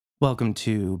Welcome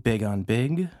to Big on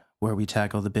Big, where we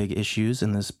tackle the big issues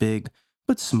in this big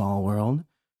but small world.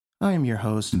 I am your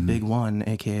host, Mhm. Big One,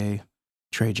 aka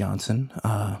Trey Johnson.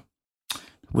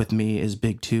 With me is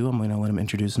Big Two. I'm going to let him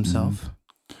introduce himself.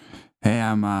 Hey,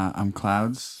 I'm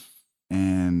Clouds,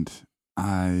 and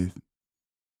I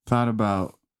thought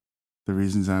about the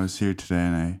reasons I was here today,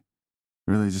 and I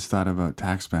really just thought about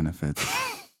tax benefits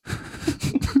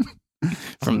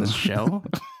From this show.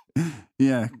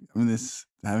 Yeah, I mean,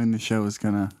 having the show is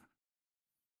gonna.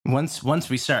 Once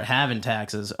we start having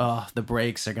taxes, the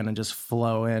breaks are gonna just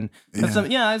flow in.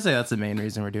 I'd say that's the main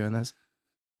reason we're doing this.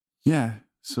 Yeah,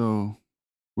 so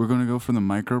we're gonna go from the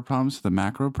micro problems to the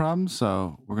macro problems.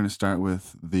 So we're gonna start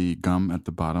with the gum at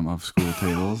the bottom of school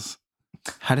tables.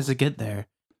 How does it get there?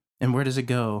 And where does it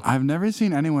go? I've never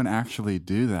seen anyone actually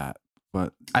do that,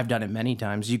 but I've done it many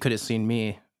times. You could have seen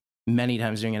me many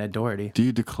times doing it at Doherty. do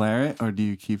you declare it or do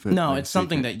you keep it? No, like, it's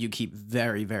something secret? that you keep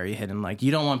very, very hidden. Like,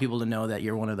 you don't want people to know that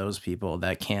you're one of those people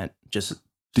that can't just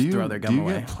throw their gum do you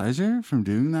away. get pleasure from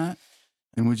doing that?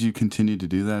 And would you continue to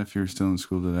do that if you were still in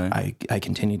school today? I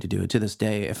continue to do it to this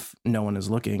day if no one is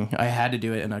looking. I had to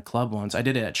do it in a club once. I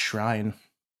did it at Shrine.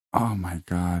 Oh my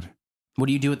God. What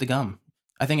do you do with the gum?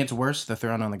 I think it's worse to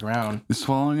throw it on the ground. Is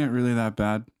swallowing it really that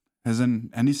bad? Hasn't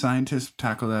any scientist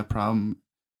tackled that problem?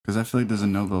 Because I feel like there's a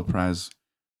Nobel Prize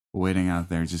waiting out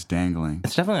there just dangling.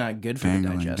 It's definitely not good for the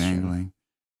digestion. Dangling.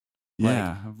 Like,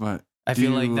 Yeah, but I do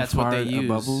feel like you that's what they fart a use.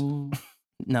 bubble?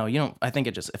 No, you don't. I think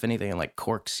it just, if anything, it like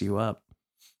corks you up.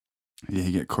 Yeah,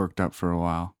 you get corked up for a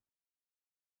while.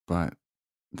 But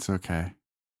it's okay.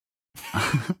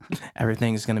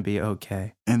 Everything's going to be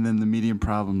okay. And then the medium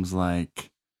problems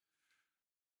like,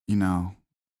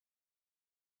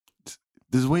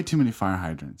 there's way too many fire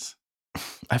hydrants.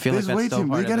 I feel like that's still part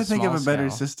We of got to the think of a small better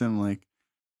scale. system. Like,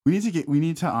 we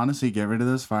need to honestly get rid of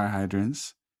those fire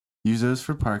hydrants. Use those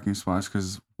for parking spots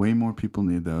because way more people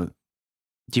need those.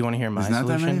 Do you want to hear my There's not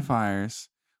solution? that many fires.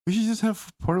 We should just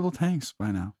have portable tanks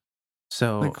by now.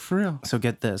 So, Like, for real. So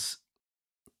get this.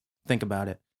 Think about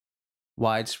it.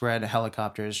 Widespread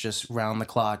helicopters just round the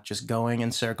clock, just going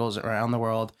in circles around the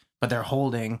world, but they're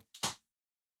holding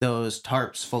those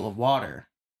tarps full of water.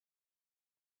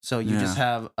 So you just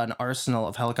have an arsenal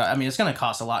of helicopters. I mean, it's going to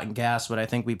cost a lot in gas, but I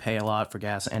think we pay a lot for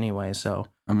gas anyway. So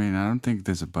I mean, I don't think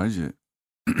there's a budget.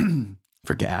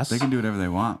 for gas, They can do whatever they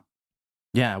want.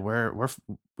 yeah, we're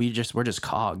just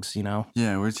cogs, you know.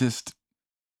 Yeah, we're just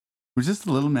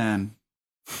the little man,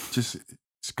 just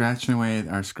scratching away at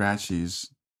our scratchies,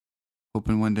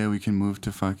 hoping one day we can move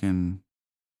to fucking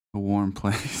a warm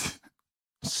place.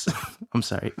 I'm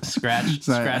sorry,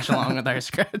 scratch along with our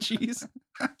scratchies.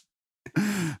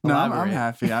 No, I'm Elaborate.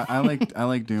 happy. I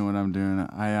like doing what I'm doing.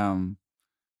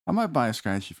 I might buy a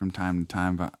scratchy from time to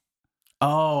time, but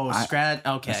Scratch.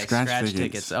 Okay, scratch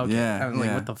tickets. Okay, Yeah, I'm like,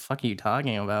 yeah. what the fuck are you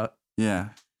talking about? yeah,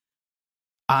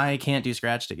 I can't do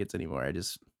scratch tickets anymore.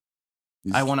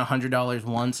 I won $100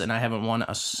 once, and I haven't won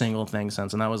a single thing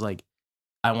since. And that was like,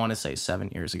 I want to say 7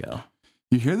 years ago.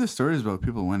 You hear the stories about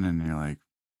people winning, and you're like,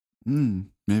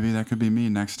 maybe that could be me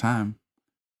next time,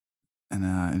 and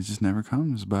it just never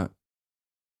comes. But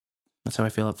That's how I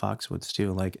feel at Foxwoods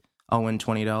too. Like, I'll win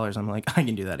 $20. I'm like, I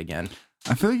can do that again.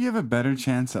 I feel like you have a better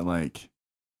chance at like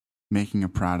making a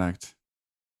product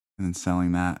and then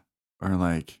selling that, or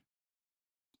like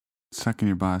sucking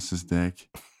your boss's dick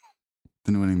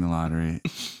than winning the lottery.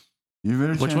 You have a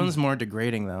better Which chance. one's more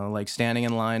degrading though? Like standing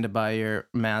in line to buy your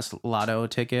mass lotto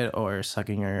ticket or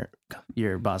sucking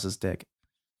your boss's dick?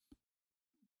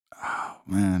 Oh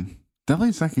man,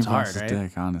 definitely sucking It's hard, boss's right?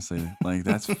 dick. Honestly, like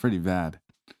that's pretty bad.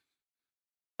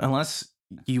 Unless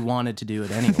you wanted to do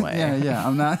it anyway. Yeah.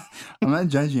 I'm not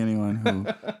judging anyone who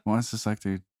wants to suck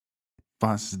their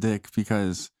boss's dick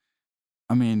because,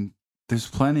 I mean, there's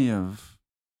plenty of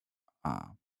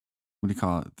what do you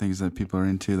call it? Things that people are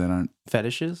into that aren't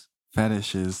Fetishes?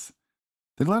 fetishes.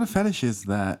 There's a lot of fetishes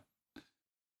that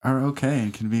are okay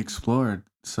and can be explored.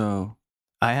 So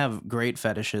I have great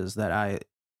fetishes that I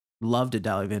love to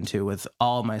dive into with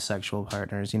all my sexual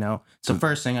partners, you know? It's the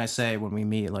first thing I say when we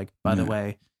meet. Like, by the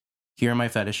way, here are my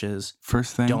fetishes.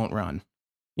 first thing, Don't run.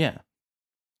 Yeah.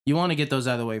 You want to get those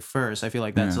out of the way first. I feel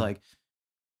like that's like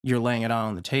you're laying it out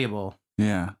on the table.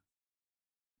 Yeah.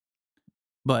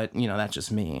 But, you know, that's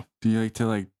just me. Do you like to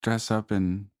like dress up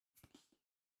in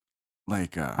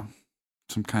like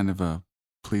some kind of a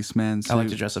policeman suit? I like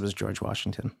to dress up as George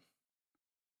Washington.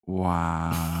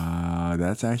 Wow,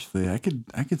 that's actually I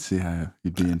could see how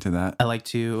you'd be into that. I like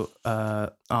to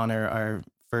honor our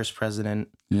first president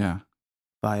Yeah,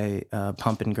 by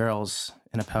pumping girls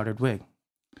in a powdered wig.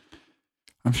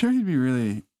 I'm sure he'd be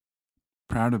really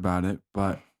proud about it,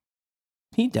 but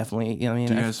He definitely. I mean,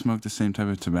 Do you guys smoke the same type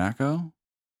of tobacco?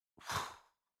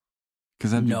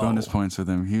 Because that'd be No. bonus points with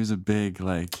him. He was a big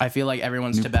like. I feel like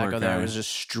everyone's Newport tobacco there guy. was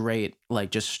just straight.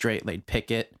 They'd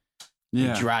pick it, they'd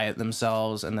Yeah. dry it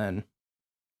themselves, and then.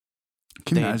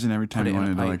 Can you they imagine every time put you it in a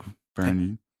wanted to like pipe. burn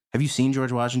you? Have you seen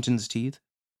George Washington's teeth?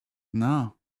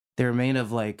 No. They're made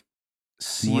of like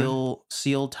seal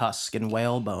tusk and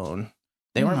whalebone.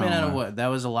 They weren't made out of No. wood. That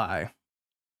was a lie.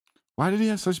 Why did he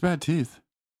have such bad teeth?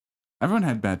 Everyone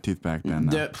had bad teeth back then.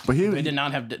 Though. But They did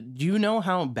not have. Do you know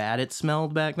how bad it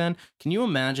smelled back then? Can you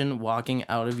imagine walking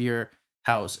out of your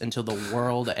house into the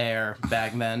world air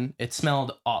back then? It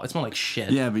smelled. It smelled like shit.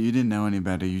 Yeah, but you didn't know any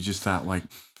better. You just thought like,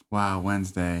 wow,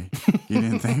 Wednesday. You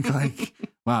didn't think like,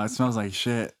 wow, it smells like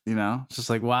shit. You know? It's just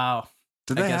like wow.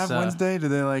 Did I they guess, have Wednesday? Did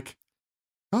they like?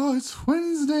 Oh, it's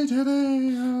Wednesday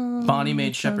today. Oh, Bonnie made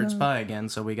it's shepherd's gonna-" pie again,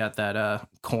 so we got that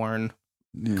corn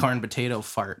potato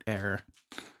fart error.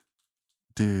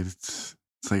 Dude, it's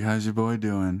like, how's your boy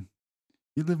doing?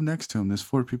 You live next to him. There's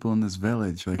 4 people in this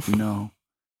village. Like, you know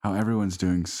how everyone's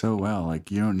doing so well.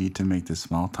 Like, you don't need to make this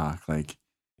small talk. Like,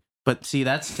 But see,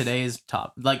 that's today's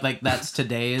top. Like that's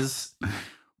today's.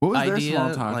 what was their idea,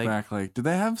 small talk like- back? Like, did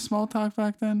they have small talk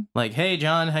back then? Like, hey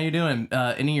John, how you doing?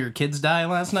 Any of your kids die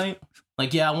last night?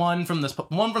 Like, yeah, one from the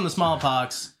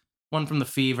smallpox, one from the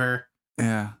fever,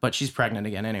 Yeah, but she's pregnant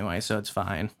again anyway, so it's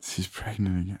fine. she's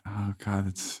pregnant again. Oh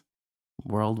God,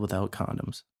 World without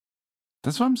condoms.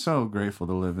 that's why I'm so grateful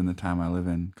to live in the time I live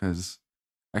in, because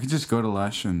I could just go to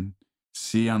Lush and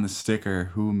see on the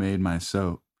sticker who made my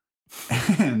soap,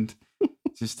 and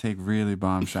just take really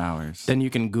bomb showers. Then you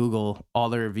can Google all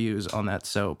the reviews on that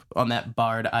soap, on that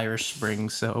Bard Irish Spring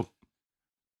soap.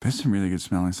 There's some really good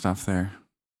smelling stuff there.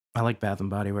 I like Bath and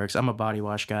Body Works. I'm a body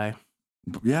wash guy.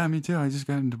 Yeah, me too. I just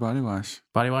got into body wash.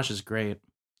 Body wash is great.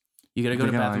 You gotta go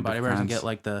They to got, Bath like, and Body Works and different get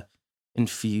like the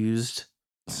infused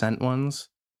scent ones.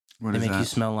 What They is make that? you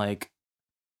smell like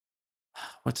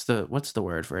what's the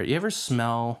word for it? You ever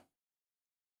smell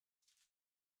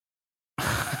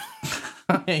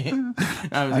I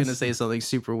was gonna say something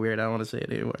super weird. I don't want to say it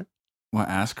anymore. What,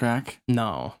 ass crack?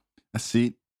 No. A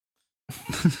seat?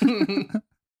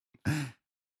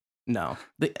 No.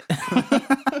 The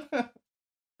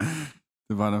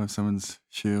bottom of someone's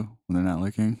shoe when they're not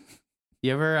looking.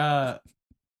 You ever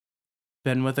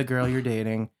been with a girl you're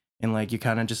dating and like you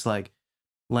kind of just like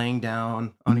laying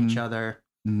down on each other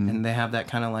Mhm. and they have that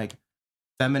kind of like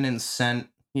feminine scent,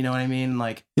 you know what I mean?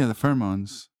 Like Yeah, the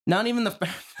pheromones. not even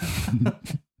the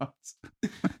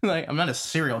like I'm not a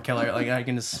serial killer. Like I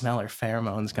can just smell her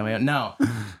pheromones coming out.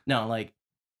 No, like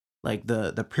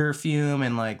the perfume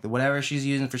and like whatever she's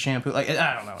using for shampoo. Like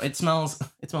I don't know. It smells good.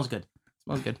 It smells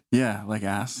good. Yeah, like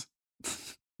ass.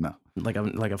 No. Like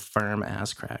a firm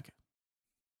ass crack.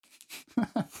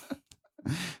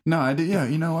 No, I did. Yeah,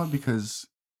 you know what? Because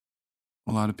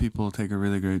a lot of people take a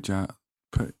really great job,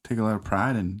 take a lot of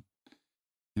pride in,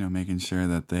 making sure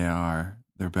that they are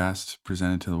their best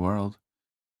presented to the world,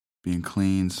 being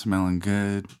clean, smelling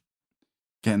good,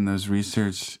 getting that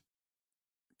research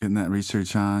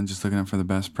on, just looking up for the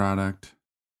best product.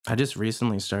 I just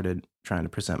recently started trying to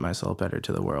present myself better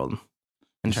to the world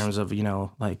in terms of,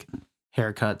 like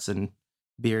haircuts and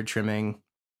beard trimming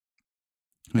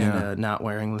Yeah. and not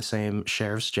wearing the same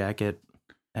sheriff's jacket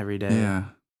every day. Yeah.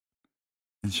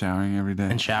 And showering every day.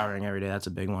 And showering every day. That's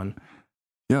a big one.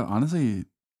 Yo, honestly,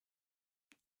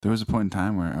 there was a point in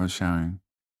time where I was showering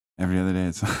every other day.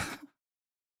 It's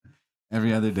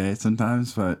every other day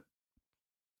sometimes, but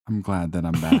I'm glad that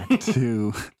I'm back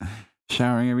to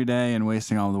showering every day and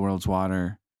wasting all the world's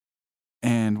water.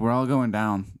 And we're all going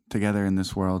down together in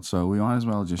this world, so we might as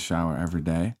well just shower every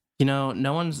day. No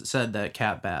one's said that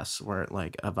cat baths weren't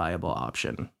like a viable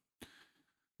option.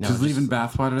 No, just leaving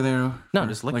bathwater there. No, for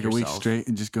just lick like a week yourself. straight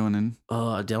and just going in.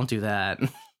 Oh, don't do that.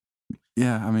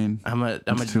 Yeah, I mean,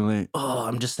 it's too late.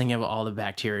 I'm just thinking of all the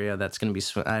bacteria that's gonna be.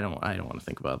 I don't want to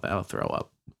think about that. I'll throw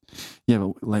up. Yeah,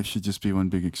 but life should just be one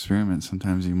big experiment.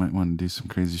 Sometimes you might want to do some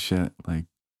crazy shit, like,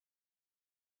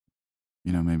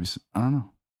 maybe I don't know.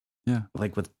 Yeah,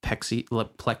 Like with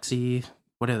plexi.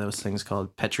 What are those things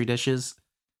called? Petri dishes.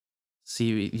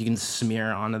 See, you can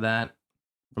smear onto that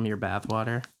from your bath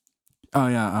water. Oh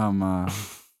yeah.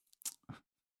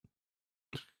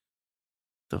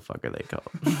 The fuck are they called?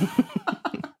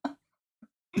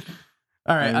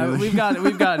 All right, I really- we've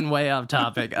gotten way off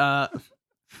topic.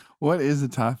 What is the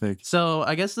topic? So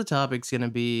I guess the topic's gonna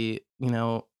be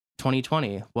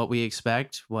 2020, what we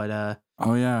expect, what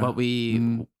Oh yeah.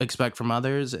 we expect from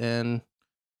others, and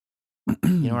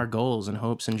our goals and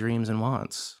hopes and dreams and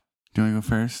wants. Do you want to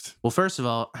go first? Well, first of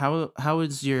all, how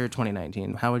was your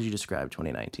 2019? How would you describe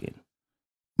 2019?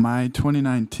 My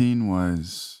 2019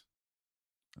 was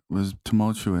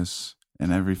tumultuous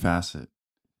in every facet.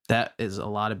 That is a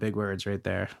lot of big words right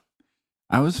there.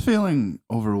 I was feeling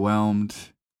overwhelmed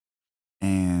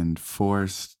and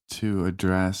forced to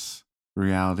address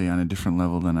reality on a different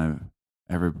level than I've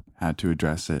ever had to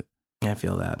address it. I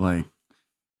feel that. Like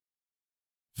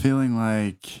feeling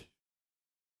like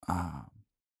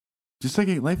just like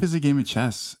life is a game of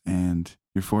chess and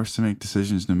you're forced to make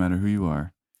decisions no matter who you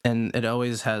are. And it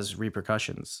always has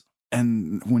repercussions.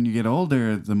 And when you get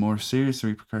older, the more serious the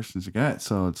repercussions get.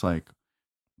 So it's like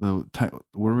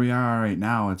where we are right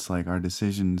now, it's like our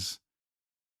decisions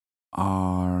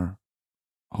hold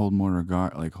more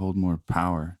regard, like hold more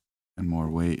power and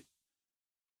more weight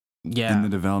Yeah. in the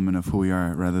development of who we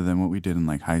are rather than what we did in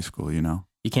like high school, you know?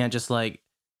 You can't just like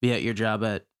be at your job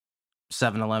at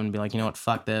 7-Eleven and be like, you know what,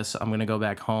 fuck this. I'm going to go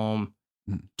back home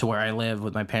to where I live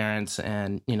with my parents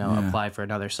and, apply for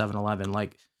another 7-Eleven.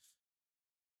 Like,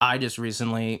 I just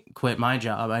recently quit my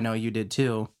job. I know you did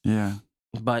too. Yeah.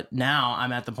 But now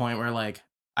I'm at the point where like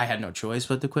I had no choice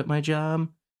but to quit my job,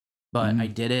 but I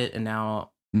did it. And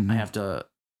now I have to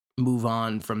move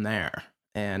on from there.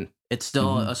 And it's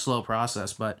still a slow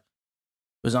process, but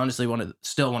it was honestly one of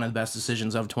the best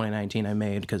decisions of 2019 I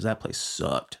made because that place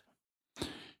sucked.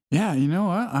 Yeah, you know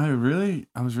what? I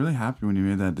was really happy when you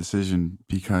made that decision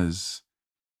because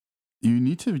you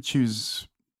need to choose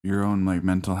your own like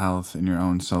mental health and your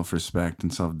own self-respect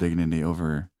and self-dignity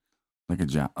over like a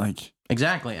job. Like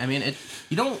exactly. I mean,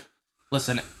 you don't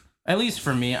listen, at least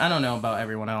for me, I don't know about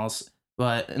everyone else,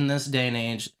 but in this day and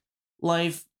age,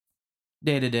 life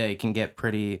day to day can get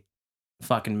pretty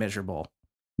fucking miserable.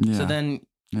 yeah. So then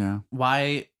yeah.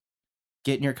 why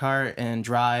get in your car and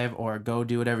drive or go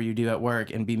do whatever you do at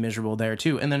work and be miserable there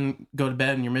too, and then go to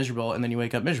bed and you're miserable and then you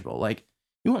wake up miserable? Like,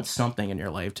 you want something in your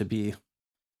life to be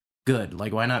good.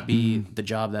 Like, why not be the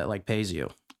job that like pays you?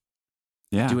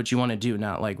 Yeah. Do what you want to do,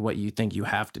 not like what you think you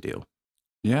have to do.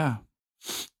 Yeah.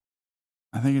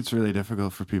 I think it's really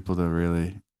difficult for people to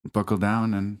really buckle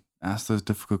down and ask those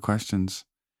difficult questions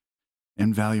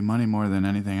and value money more than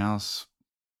anything else.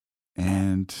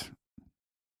 And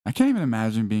I can't even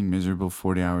imagine being miserable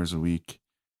 40 hours a week,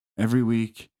 every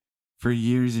week, for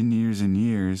years and years and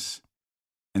years,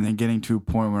 and then getting to a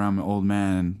point where I'm an old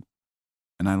man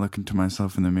and I look into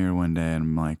myself in the mirror one day and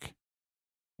I'm like,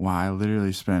 wow, I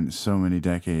literally spent so many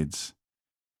decades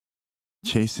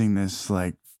chasing this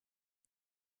like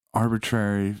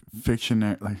arbitrary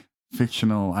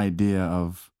fictional idea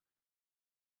of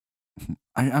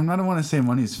I'm not want to say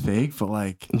money's fake, but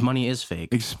like Money is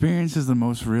fake. experience is the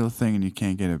most real thing and you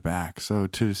can't get it back. So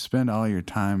to spend all your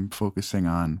time focusing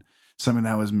on something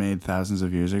that was made thousands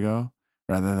of years ago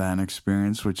rather than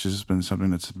experience, which has been something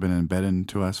that's been embedded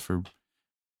into us for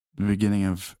the beginning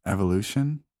of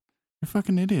evolution, you're a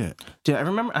fucking idiot. Dude, I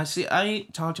remember, I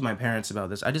talked to my parents about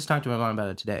this. I just talked to my mom about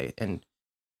it today. And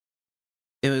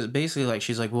it was basically like,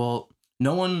 she's like, well,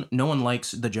 no one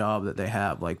likes the job that they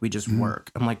have. Like, we just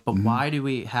work. I'm like, but why do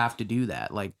we have to do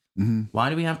that? Like, why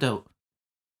do we have to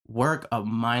work a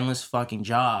mindless fucking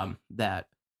job that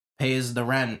pays the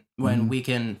rent when we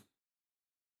can?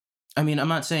 I mean, I'm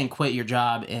not saying quit your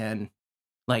job and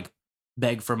like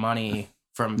beg for money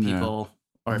from people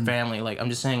or family. Like, I'm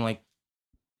just saying, like,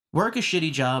 work a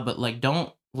shitty job, but like,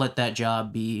 don't let that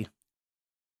job be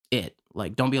it.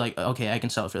 Like, don't be like, okay, I can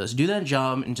sell it for this. Do that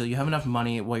job until you have enough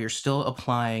money while you're still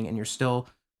applying and you're still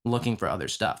looking for other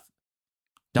stuff.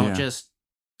 Don't just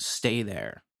stay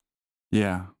there.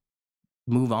 Yeah.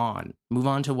 Move on. Move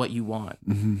on to what you want.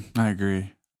 I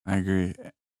agree. Have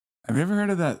you ever heard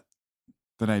of that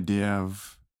idea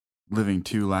of living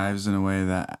two lives in a way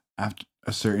that after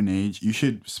a certain age, you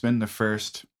should spend the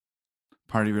first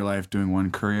part of your life doing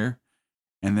one career,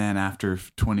 and then after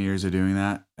 20 years of doing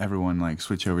that, everyone like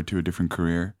switch over to a different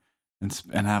career and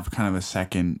have kind of a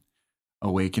second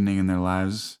awakening in their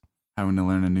lives, having to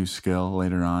learn a new skill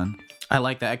later on. I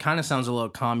like that. It kind of sounds a little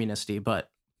communist-y, but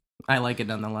I like it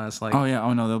nonetheless. Like, oh yeah,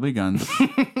 oh no, there'll be guns,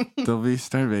 there'll be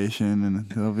starvation, and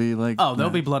there'll be like there'll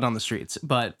be blood on the streets,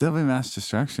 but there'll be mass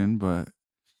destruction. But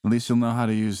at least you'll know how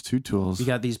to use two tools. We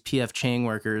got these PF Chang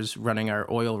workers running our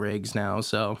oil rigs now,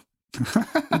 so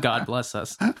God bless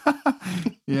us.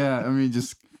 Yeah, I mean,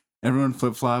 just everyone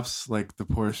flip flops. Like the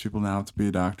poorest people now have to be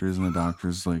doctors, and the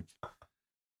doctors like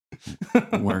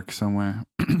work somewhere.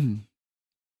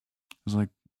 It's like,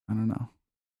 I don't know.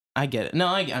 I get it. No,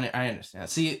 I understand.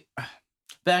 See,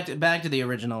 back to the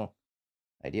original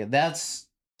idea. That's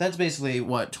basically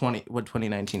what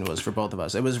 2019 was for both of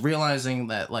us. It was realizing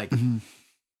that like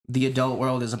the adult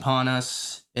world is upon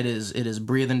us. It is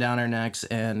breathing down our necks.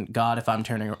 And God, if I'm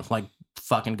turning, like,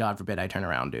 fucking God forbid I turn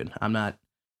around, dude. I'm not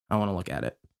I want to look at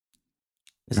it.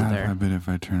 Is God it there? forbid if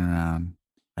I turn around.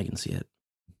 I can see it.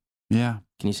 Yeah.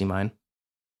 Can you see mine?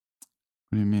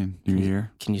 What do you mean? Your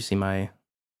ear? Can you see my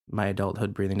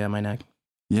adulthood breathing down my neck?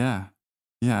 Yeah.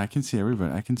 Yeah, I can see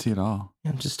everybody. I can see it all.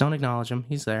 Yeah, just don't acknowledge him.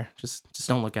 He's there. Just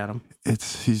don't look at him.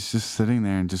 He's just sitting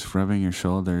there and just rubbing your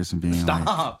shoulders and being like,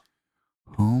 Stop.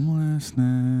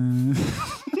 homelessness.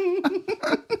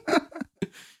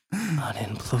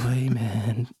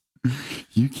 Unemployment.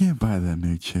 You can't buy that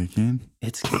McChicken.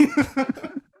 It's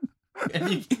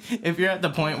if you're at the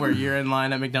point where you're in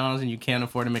line at McDonald's and you can't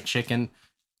afford a McChicken,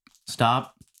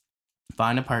 stop,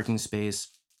 find a parking space,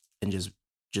 and just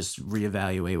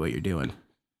reevaluate what you're doing.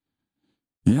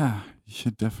 Yeah, you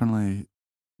should definitely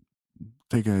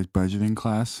take a budgeting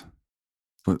class.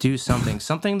 But Do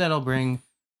something that'll bring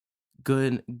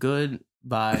good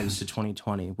vibes to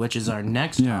 2020, which is our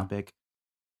next topic.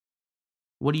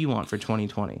 What do you want for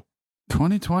 2020?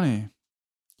 2020.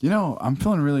 You know, I'm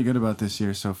feeling really good about this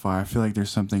year so far. I feel like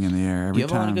there's something in the air every You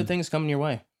have a lot of good things coming your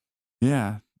way.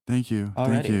 Yeah, thank you.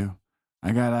 Already. Thank you.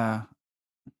 I got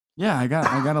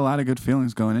I got a lot of good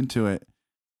feelings going into it.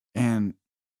 And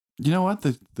you know what?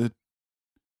 The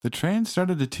train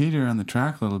started to teeter on the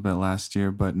track a little bit last year,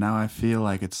 but now I feel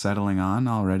like it's settling on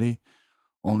already,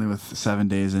 only with 7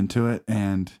 days into it.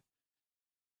 And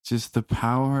just the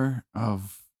power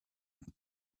of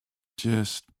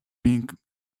just being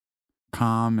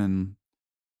calm and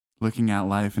looking at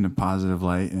life in a positive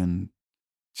light and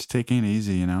just taking it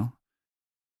easy, you know,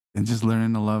 and just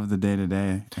learning to love the day to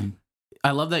day.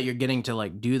 I love that you're getting to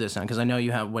like do this now, because I know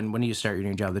you have. When do you start your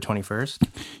new job? The 21st?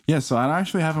 Yeah, so I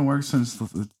actually haven't worked since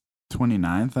the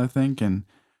 29th, I think,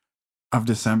 of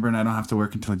December, and I don't have to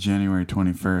work until January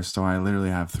 21st. So I literally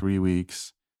have 3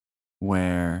 weeks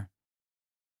where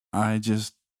I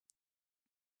just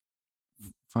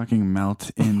fucking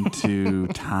melt into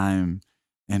time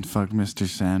and fuck Mr.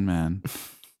 Sandman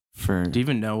for... Do you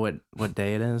even know what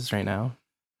day it is right now?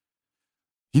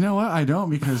 You know what? I don't,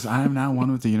 because I am now one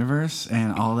with the universe,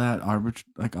 and all that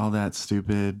all that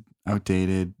stupid,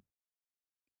 outdated,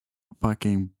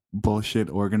 fucking bullshit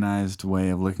organized way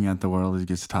of looking at the world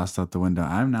gets tossed out the window.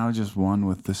 I'm now just one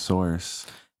with the source.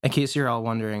 In case you're all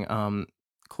wondering,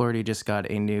 Clordy just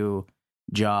got a new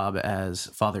job as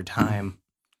Father Time.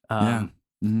 Yeah.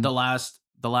 Mm-hmm. The last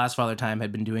Father Time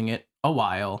had been doing it a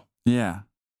while. Yeah.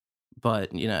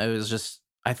 But you know, it was just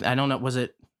I don't know.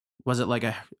 Was it like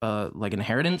a like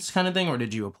inheritance kind of thing, or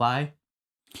did you apply?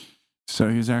 So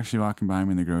he was actually walking by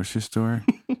me in the grocery store,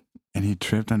 and he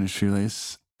tripped on his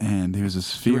shoelace, and there was a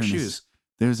sphere.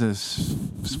 There was a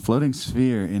floating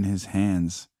sphere in his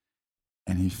hands,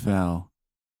 and he fell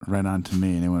right onto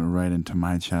me, and it went right into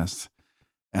my chest.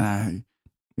 And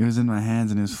it was in my hands,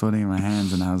 and it was floating in my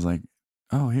hands, and I was like,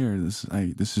 "Oh, here,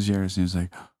 this is yours." And he was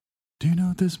like, "Do you know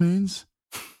what this means?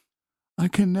 I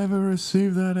can never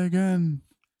receive that again.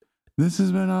 This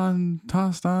has been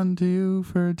tossed on to you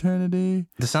for eternity."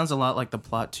 This sounds a lot like the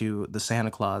plot to The Santa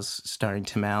Claus starring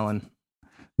Tim Allen.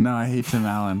 No, I hate Tim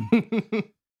Allen.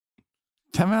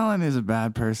 Tim Allen is a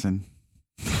bad person.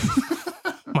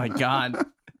 My God.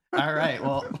 All right,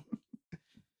 well,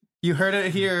 you heard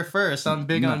it here first on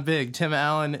Big on Big. Tim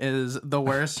Allen is the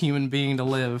worst human being to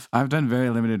live. I've done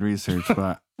very limited research,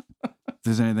 but if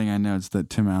there's anything I know, it's that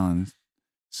Tim Allen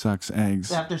sucks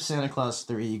eggs. After Santa Claus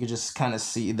 3, you could just kind of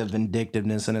see the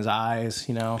vindictiveness in his eyes,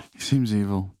 you know? He seems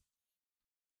evil.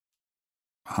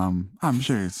 I'm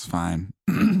sure it's fine.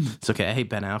 It's okay. I hate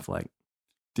Ben Affleck.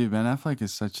 Dude, Ben Affleck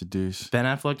is such a douche. Ben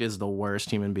Affleck is the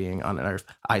worst human being on earth.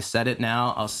 I said it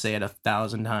now. I'll say it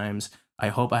 1,000 times. I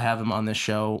hope I have him on this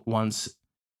show once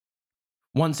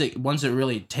it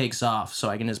really takes off, so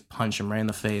I can just punch him right in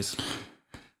the face.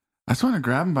 I just want to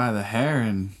grab him by the hair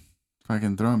and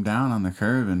fucking throw him down on the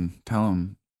curb and tell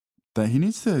him that he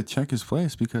needs to check his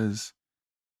place, because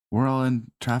we're all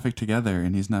in traffic together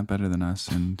and he's not better than us,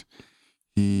 and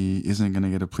he isn't going to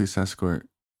get a police escort.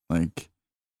 Like,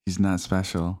 he's not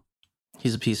special.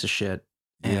 He's a piece of shit.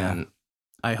 And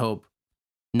I hope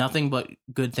nothing but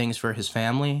good things for his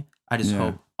family. I just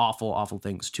hope awful, awful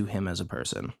things to him as a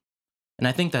person. And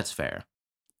I think that's fair.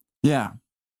 Yeah.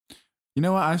 You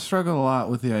know what? I struggle a lot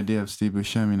with the idea of Steve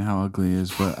Buscemi and how ugly he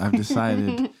is, but I've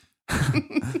decided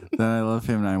that I love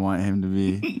him and I want him to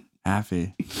be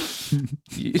happy.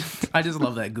 I just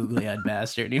love that googly-eyed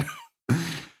bastard. You know?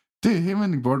 Dude, him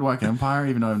in Boardwalk Empire,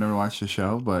 even though I've never watched the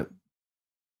show, but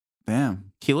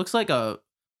damn. He looks like a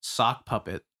sock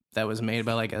puppet that was made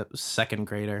by like a second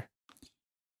grader.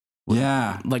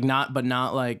 Yeah. Like not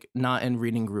in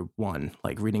reading group 1,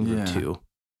 like reading group 2.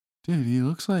 Dude, he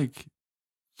looks like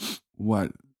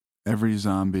what every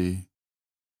zombie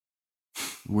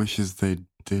wishes they'd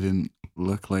didn't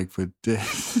look like but did.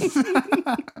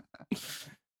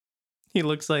 He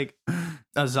looks like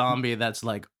a zombie that's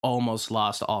like almost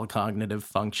lost all cognitive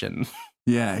function.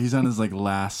 Yeah, he's on his like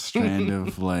last strand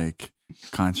of like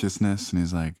consciousness, and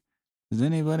he's like, "Does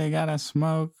anybody got a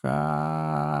smoke?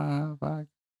 Fuck.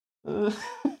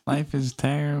 Life is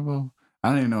terrible." I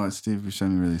don't even know what Steve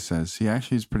Buscemi really says. He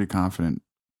actually is pretty confident.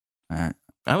 I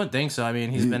would think so. I mean,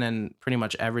 he's been in pretty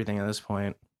much everything at this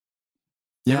point.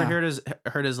 You Yeah. ever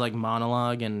heard his like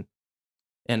monologue in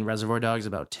Reservoir Dogs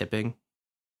about tipping?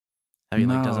 How he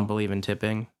like doesn't No. believe in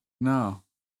tipping. No.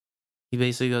 He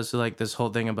basically goes to like this whole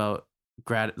thing about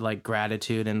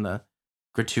gratitude and the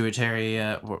gratuitary.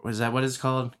 Was that what it's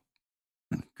called?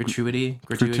 Gratuity.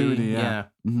 Yeah.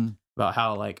 Mm-hmm. About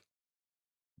how like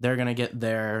they're gonna get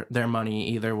their money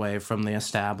either way from the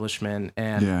establishment,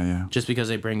 and Yeah. just because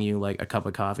they bring you like a cup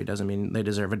of coffee doesn't mean they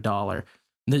deserve $1.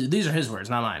 These are his words,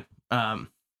 not mine.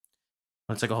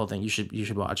 It's like a whole thing. You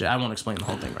should watch it. I won't explain the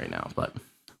whole thing right now, but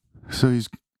So he's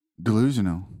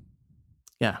delusional.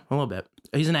 yeah, a little bit.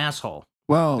 He's an asshole.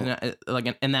 Well,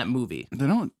 Like in that movie, they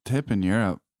don't tip in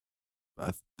Europe.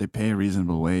 They pay a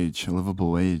reasonable wage, a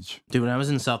livable wage. dude. When I was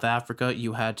in South Africa,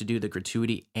 you had to do the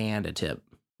gratuity and a tip.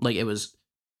 Like it was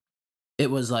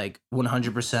like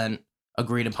 100%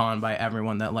 agreed upon by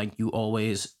everyone that like you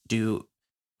always do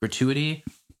gratuity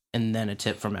and then a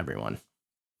tip from everyone.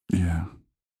 Yeah.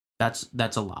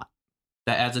 That's a lot.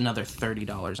 That adds another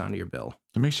 $30 onto your bill.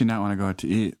 It makes you not want to go out to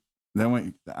eat.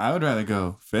 I would rather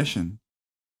go fishing.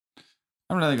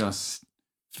 I'd rather go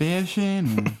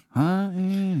fishing,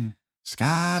 hunting,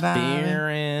 skydiving,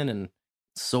 Spearing and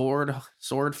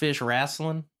swordfish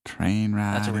wrestling. train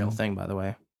riding. That's a real thing, by the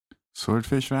way.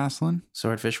 Swordfish wrestling?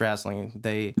 Swordfish wrestling.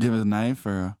 Do you have a knife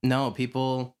or? No,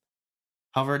 people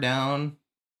hover down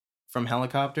from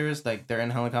helicopters. Like they're in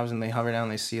helicopters and they hover down.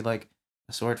 They see like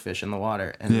a swordfish in the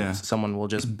water, and someone will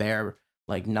just bear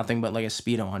like nothing but like a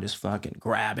Speedo on, just fucking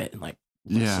grab it and like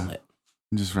wrestle it.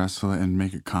 Just wrestle it and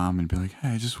make it calm and be like, "Hey,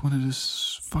 I just wanted to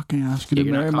fucking ask you to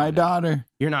you're not marry my daughter."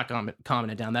 You're not calming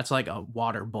it down. That's like a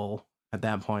water bull at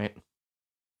that point.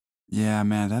 Yeah,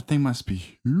 man, that thing must be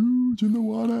huge in the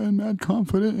water and mad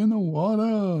confident in the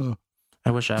water.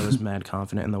 I wish I was mad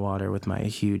confident in the water with my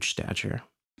huge stature.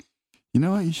 You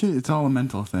know what? You should. It's all a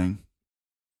mental thing.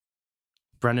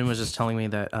 Brendan was just telling me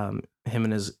that him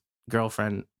and his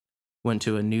girlfriend went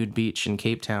to a nude beach in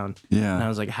Cape Town. Yeah. And I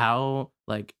was like, how,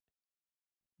 like,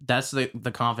 that's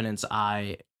the confidence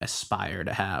I aspire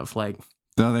to have. Like,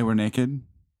 though they were naked?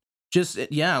 Just,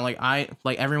 yeah,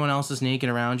 like everyone else is naked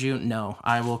around you. No,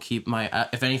 I will keep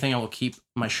if anything, I will keep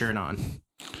my shirt on.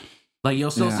 Like, you'll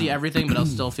still see everything, but I'll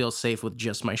still feel safe with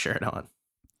just my shirt on.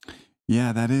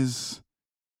 Yeah, that is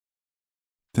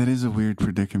a weird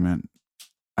predicament.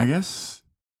 I guess,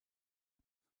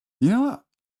 you know what?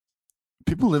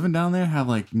 People living down there have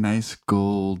like nice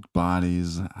gold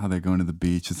bodies, how they're going to the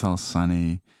beach. It's all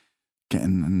sunny,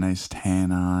 getting a nice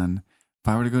tan on. If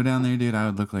I were to go down there, dude, I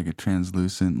would look like a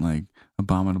translucent, like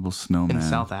abominable snowman. In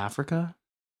South Africa?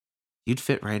 You'd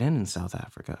fit right in South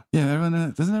Africa. Yeah,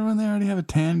 doesn't everyone there already have a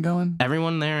tan going?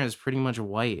 Everyone there is pretty much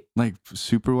white. Like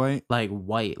super white? Like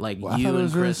white. Like Well, you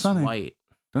and Chris really white.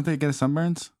 Don't they get a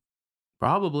sunburns?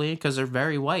 Probably, because they're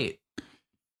very white.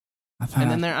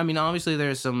 And then there, I mean, obviously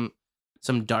there's some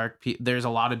dark people. There's a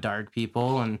lot of dark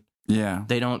people, and yeah,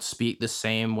 they don't speak the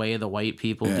same way the white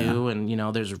people do. And, you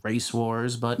know, there's race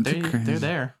wars, but they're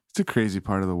there. It's a crazy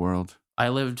part of the world. I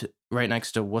lived right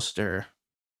next to Worcester,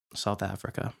 South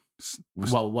Africa.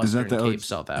 Western is that the Cape,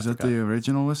 South Africa. Is that the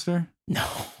original Worcester? No.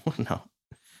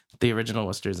 The original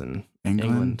Worcester's in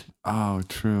England. Oh,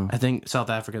 true. I think South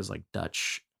Africa is like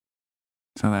Dutch.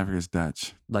 South Africa's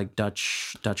Dutch. Like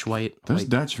Dutch white. Those white,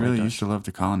 Dutch really Dutch. used to love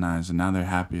to colonize, and now they're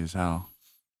happy as hell.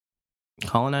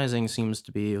 Colonizing seems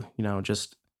to be, you know,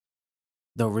 just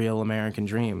the real American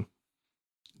dream.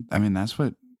 I mean, that's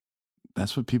what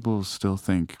people still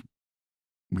think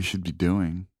we should be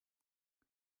doing.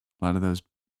 A lot of those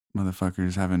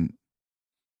motherfuckers haven't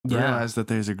realized that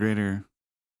there's a greater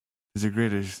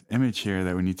image here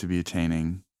that we need to be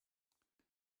attaining.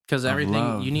 Because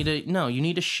everything you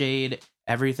need to shade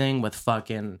everything with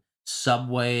fucking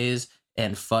Subways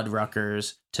and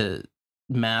Fuddruckers to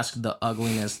mask the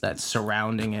ugliness that's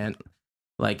surrounding it.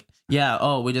 Like,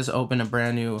 yeah, we just opened a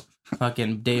brand new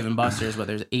fucking Dave and Buster's, but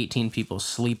there's 18 people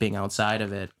sleeping outside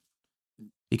of it.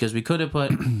 Because we could have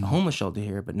put a homeless shelter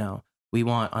here, but no. We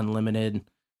want unlimited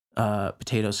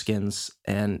potato skins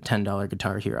and $10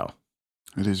 Guitar Hero.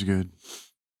 It is good.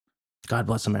 God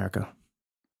bless America.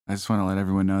 I just want to let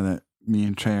everyone know that me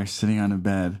and Trey are sitting on a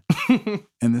bed.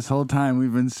 And this whole time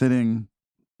we've been sitting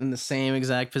in the same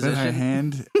exact With our position.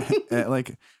 hand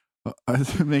like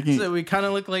making So we kind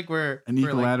of look like we're an like,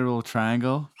 equilateral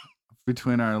triangle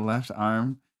between our left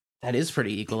arm. that is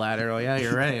pretty equilateral. Yeah,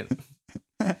 you're right.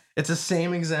 It's the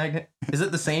same exact. Is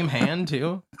it the same hand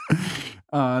too?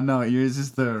 No, yours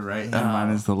is the right hand, mine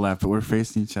Oh. is the left, but we're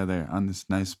facing each other on this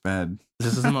nice bed.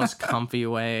 This is the most comfy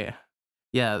way.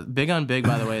 Yeah, Big on Big,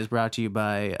 by the way, is brought to you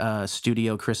by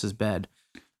Studio Chris's Bed.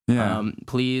 Yeah.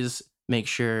 Please make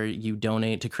sure you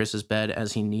donate to Chris's Bed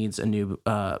as he needs a new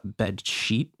bed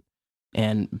sheet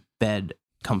and bed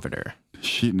comforter.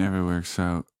 Sheet never works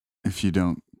out if you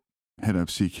don't hit up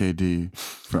CKD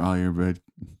for all your bed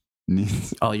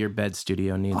needs. All your bed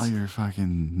studio needs. All your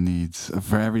fucking needs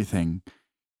for everything.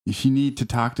 If you need to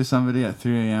talk to somebody at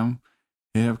 3 a.m.,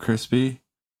 hit up Crispy.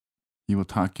 He will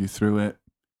talk you through it.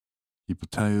 He will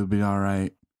tell you it'll be all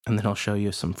right. And then he'll show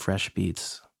you some fresh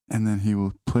beats. And then he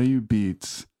will play you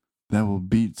beats that will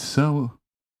beat so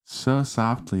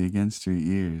softly against your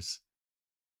ears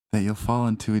that you'll fall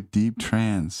into a deep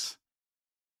trance.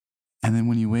 And then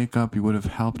when you wake up, you would have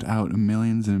helped out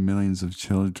millions and millions of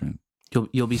children.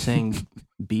 You'll be saying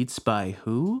Beats by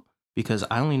who? Because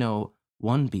I only know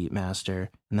one beat master,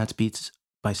 and that's Beats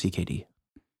by CKD.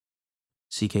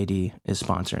 CKD is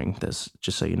sponsoring this,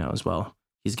 just so you know as well.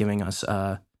 He's giving us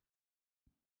how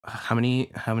many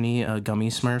gummy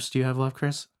Smurfs do you have left,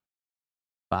 Chris?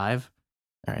 5?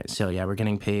 All right, so yeah, we're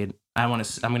getting paid. I'm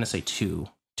gonna say 2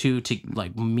 to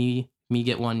like me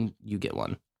get one, you get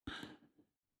one.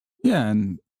 Yeah,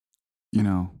 and you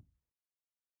know,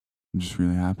 I'm just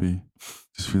really happy.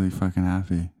 Just really fucking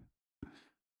happy.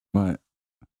 But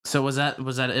so was that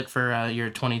it for your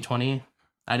 2020?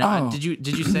 I know. Oh. Did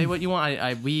you say what you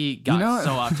want? We got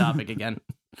so off topic again.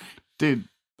 Dude,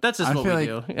 That's just I what feel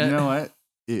we like, do. you know what?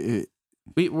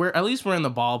 We're at least we're in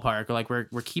the ballpark. Like we're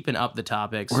keeping up the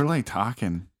topics. We're like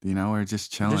talking, you know, we're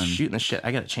just chilling. Just shooting the shit.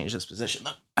 I gotta change this position.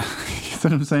 That's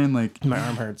what I'm saying. Like My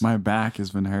arm hurts. my back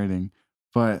has been hurting.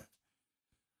 But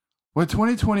what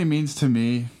 2020 means to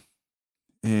me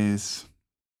is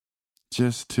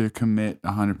just to commit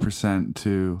 100%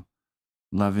 to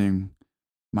loving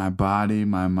my body,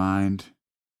 my mind,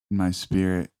 my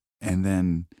spirit, and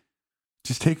then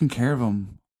just taking care of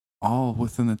them all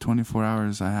within the 24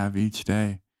 hours I have each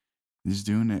day. Just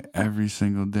doing it every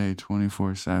single day,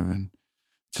 24/7.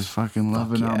 Just fucking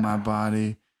loving on my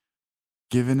body,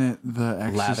 giving it the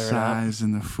exercise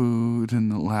and the food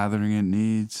and the lathering it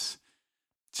needs.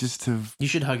 Just to You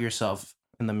should hug yourself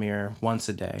in the mirror once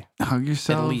a day. hug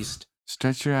yourself, At least.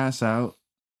 stretch your ass out,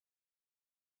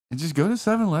 and just go to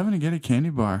 7-Eleven and get a candy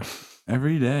bar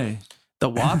every day. The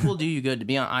walk will do you good. To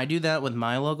be honest, I do that with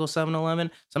my local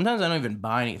 7-Eleven. Sometimes I don't even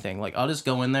buy anything. Like I'll just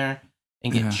go in there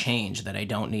and get change that I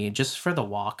don't need just for the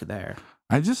walk there.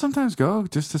 I just sometimes go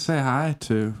just to say hi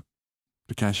to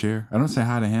the cashier. I don't say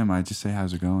hi to him. I just say,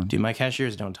 how's it going? Dude, my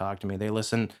cashiers don't talk to me. They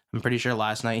listen. I'm pretty sure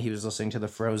last night he was listening to the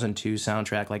Frozen 2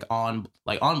 soundtrack on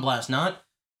blast. Not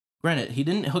granted, he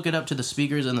didn't hook it up to the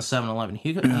speakers in the 7-Eleven.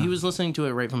 He was listening to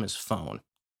it right from his phone.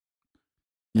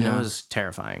 And it was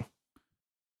terrifying.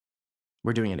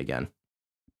 We're doing it again.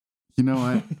 You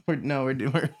know what?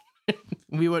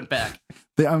 We went back.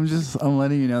 I'm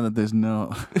letting you know that there's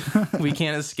no. We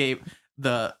can't escape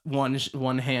the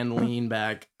one hand lean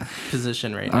back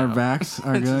position right now. Our backs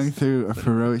are going through a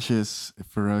ferocious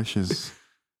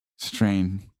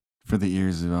strain for the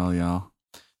ears of all y'all.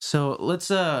 So let's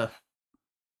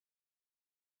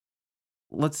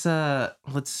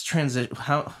transition.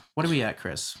 What are we at,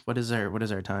 Chris? What is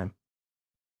our time?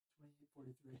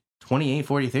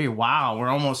 28:43. Wow, we're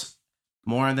almost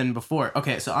more than before.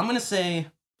 Okay, so I'm gonna say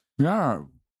We are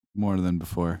more than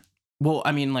before. well,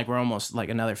 I mean, like we're almost like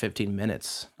another 15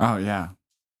 minutes. Oh yeah,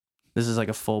 This is like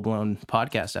a full-blown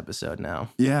podcast episode now.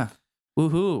 yeah.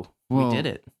 Woohoo. Well, We did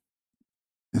it.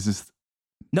 Is this?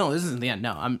 No, this isn't the end.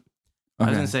 No, I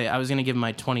was gonna say I was gonna give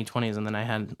my 2020s and then I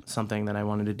had something that I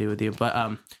wanted to do with you.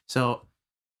 But so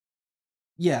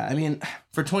yeah, I mean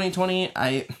for 2020,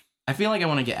 I feel like I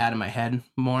want to get out of my head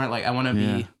more. Like I want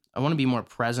to be more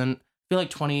present. I feel like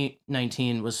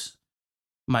 2019 was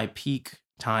my peak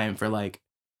time for like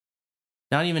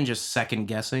not even just second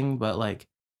guessing, but like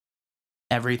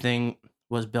everything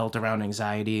was built around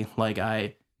anxiety. Like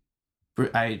I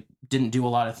didn't do a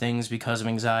lot of things because of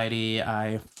anxiety.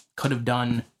 I could have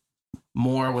done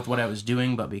more with what I was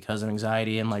doing, but because of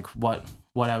anxiety and like what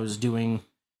I was doing,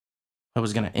 I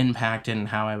was going to impact it and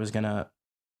how I was going to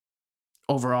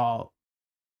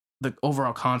the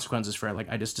overall consequences for it. Like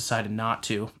I just decided not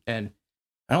to, and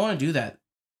I don't want to do that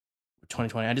for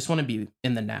 2020. I just want to be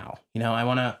in the now. You know, I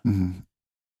want to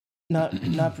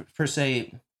not per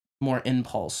se more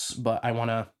impulse, but I want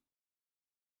to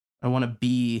want to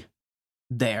be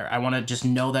there. I want to just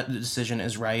know that the decision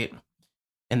is right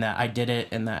and that I did it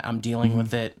and that I'm dealing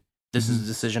with it. This is the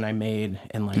decision I made,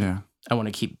 and like I want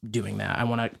to keep doing that. I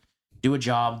want to do a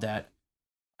job that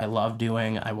I love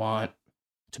doing. I want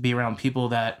to be around people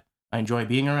that I enjoy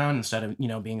being around instead of,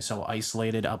 being so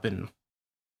isolated up in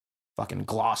fucking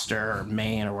Gloucester or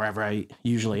Maine or wherever I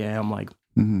usually am. Like,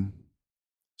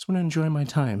 just want to enjoy my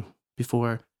time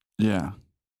before the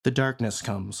darkness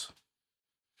comes.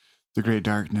 The great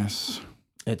darkness.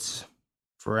 It's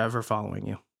forever following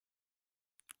you.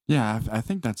 Yeah, I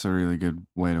think that's a really good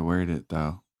way to word it,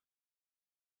 though.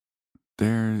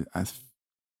 I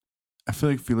feel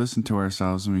like if we listen to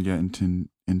ourselves and we get in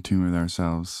tune with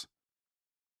ourselves,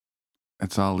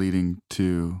 it's all leading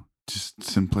to just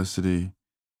simplicity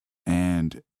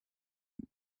and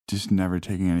just never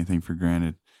taking anything for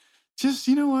granted. Just,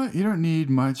 you know what? You don't need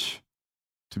much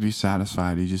to be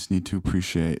satisfied. You just need to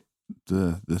appreciate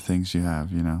the things you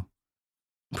have,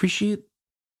 Appreciate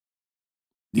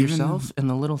yourself and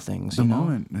the little things. The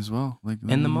moment as well. Like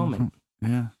in the moment.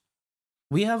 Yeah.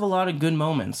 We have a lot of good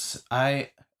moments. I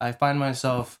find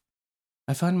myself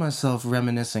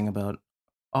reminiscing about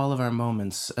all of our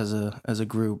moments as a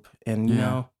group, and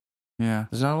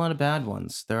there's not a lot of bad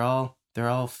ones. They're all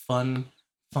fun,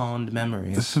 fond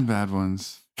memories. There's some bad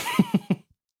ones,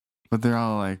 but they're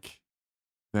all like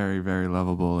very, very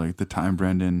lovable. Like the time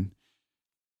Brendan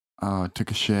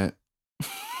took a shit.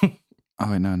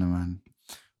 Oh wait, no, man.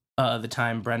 The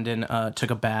time Brendan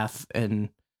took a bath in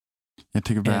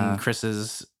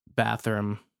Chris's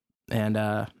bathroom, and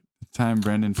the time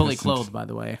Brendan fully clothed, by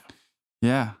the way.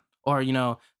 Yeah. Or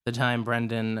the time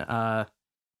Brendan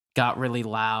got really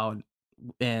loud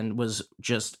and was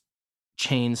just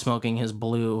chain smoking his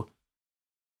blue,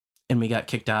 and we got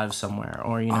kicked out of somewhere.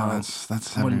 Or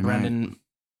that's when Brendan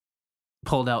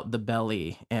pulled out the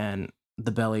belly and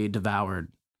the belly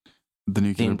devoured the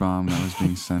nuclear bomb that was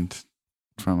being sent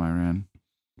from Iran.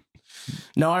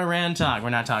 No Iran talk. We're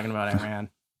not talking about Iran.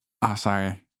 Oh,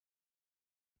 sorry.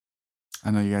 I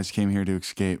know you guys came here to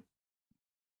escape.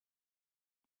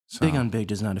 So. Big on Big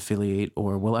does not affiliate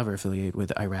or will ever affiliate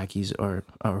with Iraqis or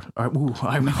Iraq.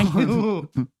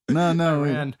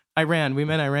 No. Iran. We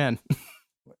meant Iran.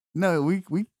 No, we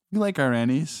like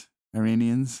Iranians.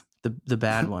 The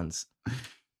bad ones.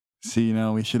 See,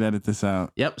 we should edit this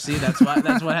out. Yep. See, that's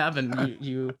what happened.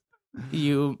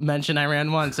 You mention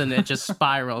Iran once and it just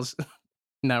spirals.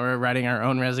 Now we're writing our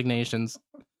own resignations.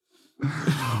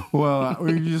 Well,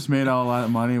 we just made a lot of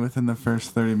money within the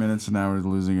first 30 minutes and now we're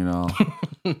losing it all.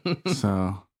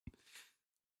 So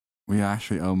we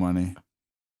actually owe money.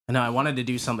 I know. I wanted to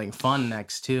do something fun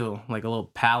next too, like a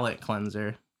little palate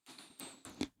cleanser.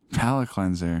 Palate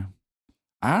cleanser.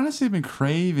 I honestly have been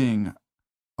craving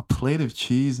a plate of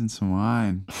cheese and some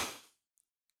wine.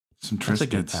 Some Triscuits. That's a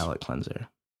good palate cleanser.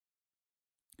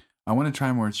 I want to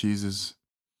try more cheeses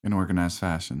in organized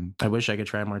fashion. I wish I could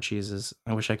try more cheeses.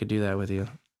 I wish I could do that with you.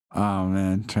 Oh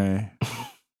man, Trey.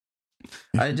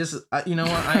 I'm just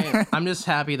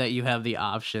happy that you have the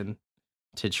option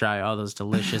to try all those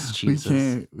delicious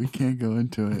cheeses. We can't go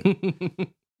into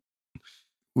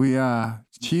it.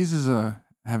 Cheese is a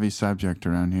heavy subject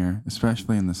around here,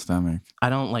 especially in the stomach. I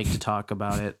don't like to talk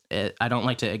about it. I don't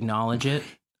like to acknowledge it.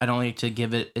 I don't like to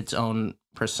give it its own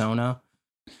persona.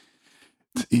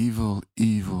 It's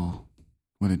evil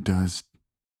what it does.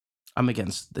 I'm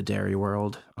against the dairy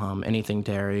world. Anything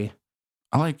dairy.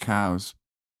 I like cows.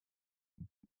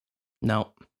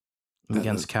 No. I'm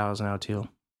against cows now too.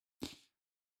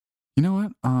 You know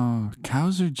what?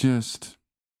 Cows are just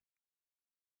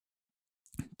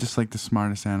like the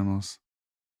smartest animals.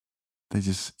 They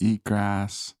just eat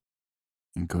grass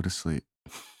and go to sleep.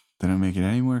 They don't make it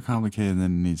any more complicated than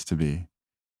it needs to be.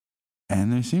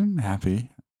 And they seem happy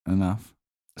enough.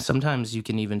 Sometimes you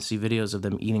can even see videos of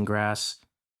them eating grass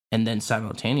and then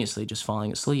simultaneously just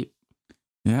falling asleep.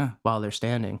 Yeah. While they're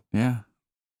standing. Yeah.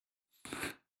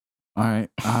 All right.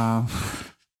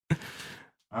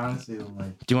 Honestly, do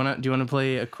you want to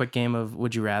play a quick game of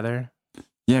Would You Rather?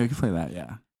 Yeah, we can play that.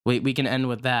 Yeah. We can end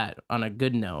with that on a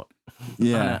good note.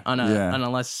 Yeah. on a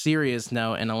less serious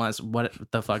note, and what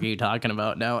the fuck are you talking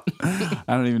about now? I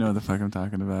don't even know what the fuck I'm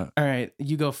talking about. All right,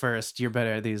 you go first. You're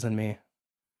better at these than me.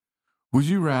 Would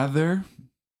you rather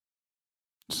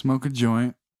smoke a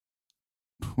joint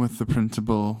with the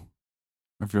principal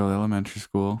of your elementary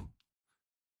school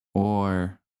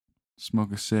or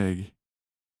smoke a cig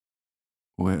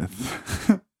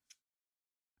with...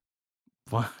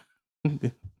 What?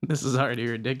 This is already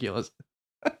ridiculous.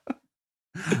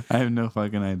 I have no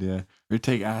fucking idea. Or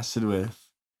take acid with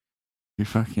your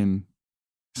fucking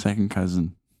second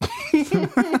cousin.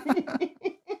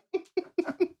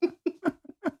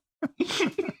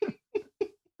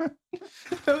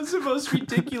 That was the most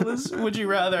ridiculous would you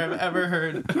rather I've ever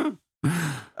heard.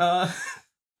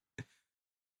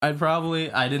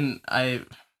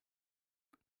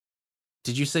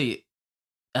 Did you say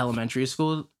elementary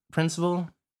school principal?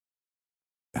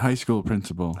 High school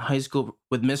principal. High school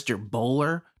with Mr.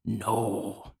 Bowler?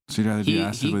 No. So you'd rather do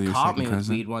acid with your caught me second with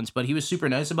cousin? weed once, but he was super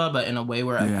nice about it, but in a way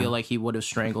where I Yeah. feel like he would have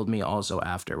strangled me also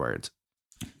afterwards.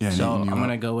 Yeah. So and I'm you going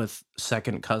to go with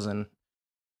second cousin.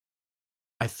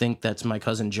 I think that's my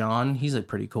cousin John. He's a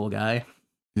pretty cool guy.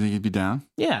 You think he'd be down?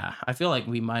 Yeah, I feel like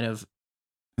we might have.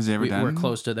 Has he ever done? We're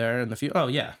close to there in the future. Oh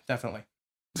yeah, definitely.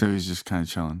 So he's just kind of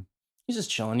chilling. He's just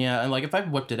chilling, yeah. And like if I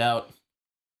whipped it out,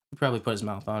 he'd probably put his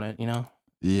mouth on it, you know.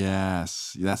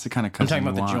 Yes, that's the kind of I'm cousin talking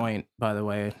about you the want. joint, by the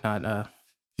way, not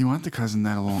You want the cousin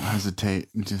that won't hesitate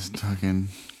and just fucking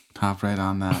hop right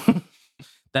on that.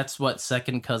 That's what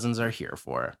second cousins are here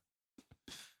for.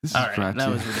 This All is right, brought that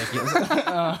to was you-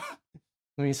 ridiculous.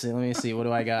 Let me see. What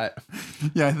do I got?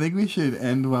 Yeah, I think we should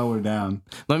end while we're down.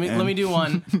 Let me And- do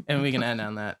one, and we can end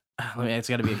on that. It's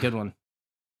got to be a good one.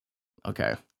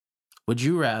 Okay. Would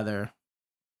you rather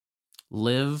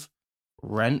live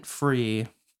rent free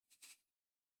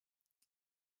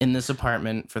in this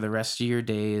apartment for the rest of your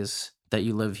days that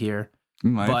you live here,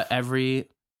 In life, but every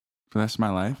for the rest of my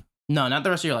life. no, not the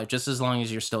rest of your life, just as long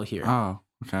as you're still here. Oh,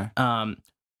 okay.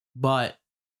 But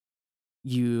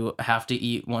you have to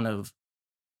eat one of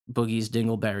Boogie's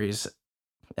dingleberries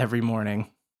every morning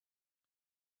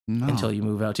No. until you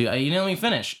move out too. You didn't let me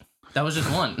finish. That was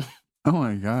just one. Oh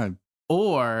my god.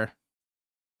 or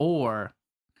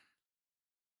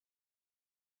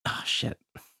oh shit.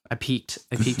 I peaked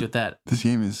with that This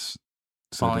game is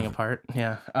so falling different.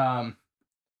 apart. Yeah.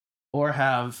 Or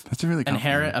have That's a really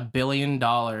inherit complicated- $1 billion,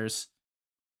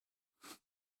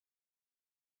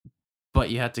 but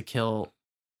you had to kill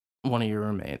one of your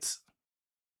roommates.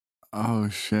 Oh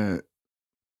shit.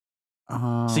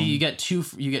 So you get two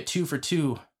for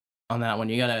two on that one.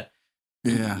 You gotta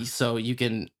Yeah. So you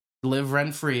can live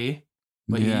rent free,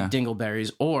 but you Yeah. eat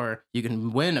dingleberries, or you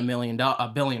can win $1 billion,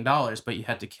 but you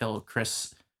had to kill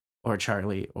Chris or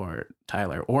Charlie or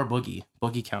Tyler or Boogie.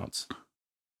 Boogie counts.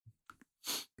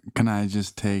 Can I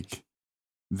just have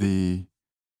the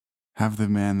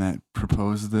man that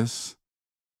proposed this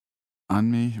on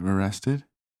me arrested?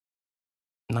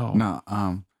 No, No.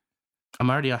 I'm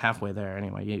already halfway there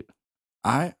anyway.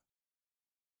 I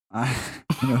I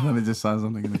just saw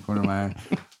something in the corner of my eye.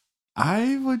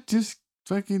 I would just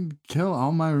fucking kill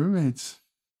all my roommates,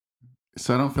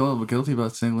 so I don't feel guilty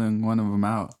about singling one of them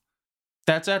out.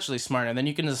 That's actually smart, and then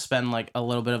you can just spend like a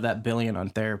little bit of that billion on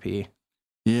therapy,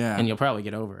 Yeah. and you'll probably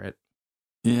get over it.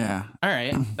 Yeah. All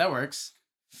right, that works.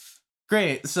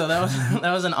 Great. So that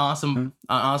was an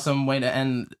awesome way to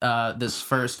end this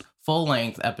first full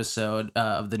length episode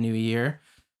of the new year.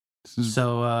 This is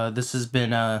So this has been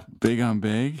big on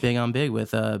big. Big on Big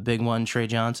with Big One Trey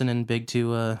Johnson and Big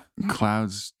Two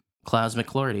Clouds Klaus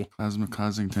McClurdy.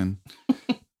 McCausington.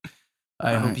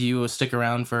 I All hope right. you stick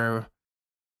around for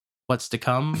what's to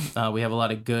come. We have a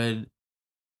lot of good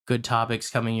topics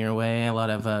coming your way. A lot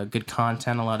of good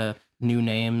content. A lot of new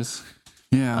names.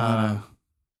 Yeah.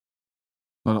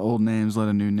 A lot of old names, a lot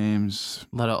of new names,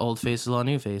 A lot of old faces. A lot of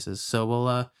new faces. So a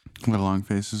lot of long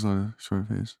faces, a lot of short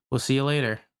faces. we'll see you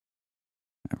later.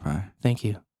 Yeah, bye. Thank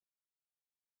you.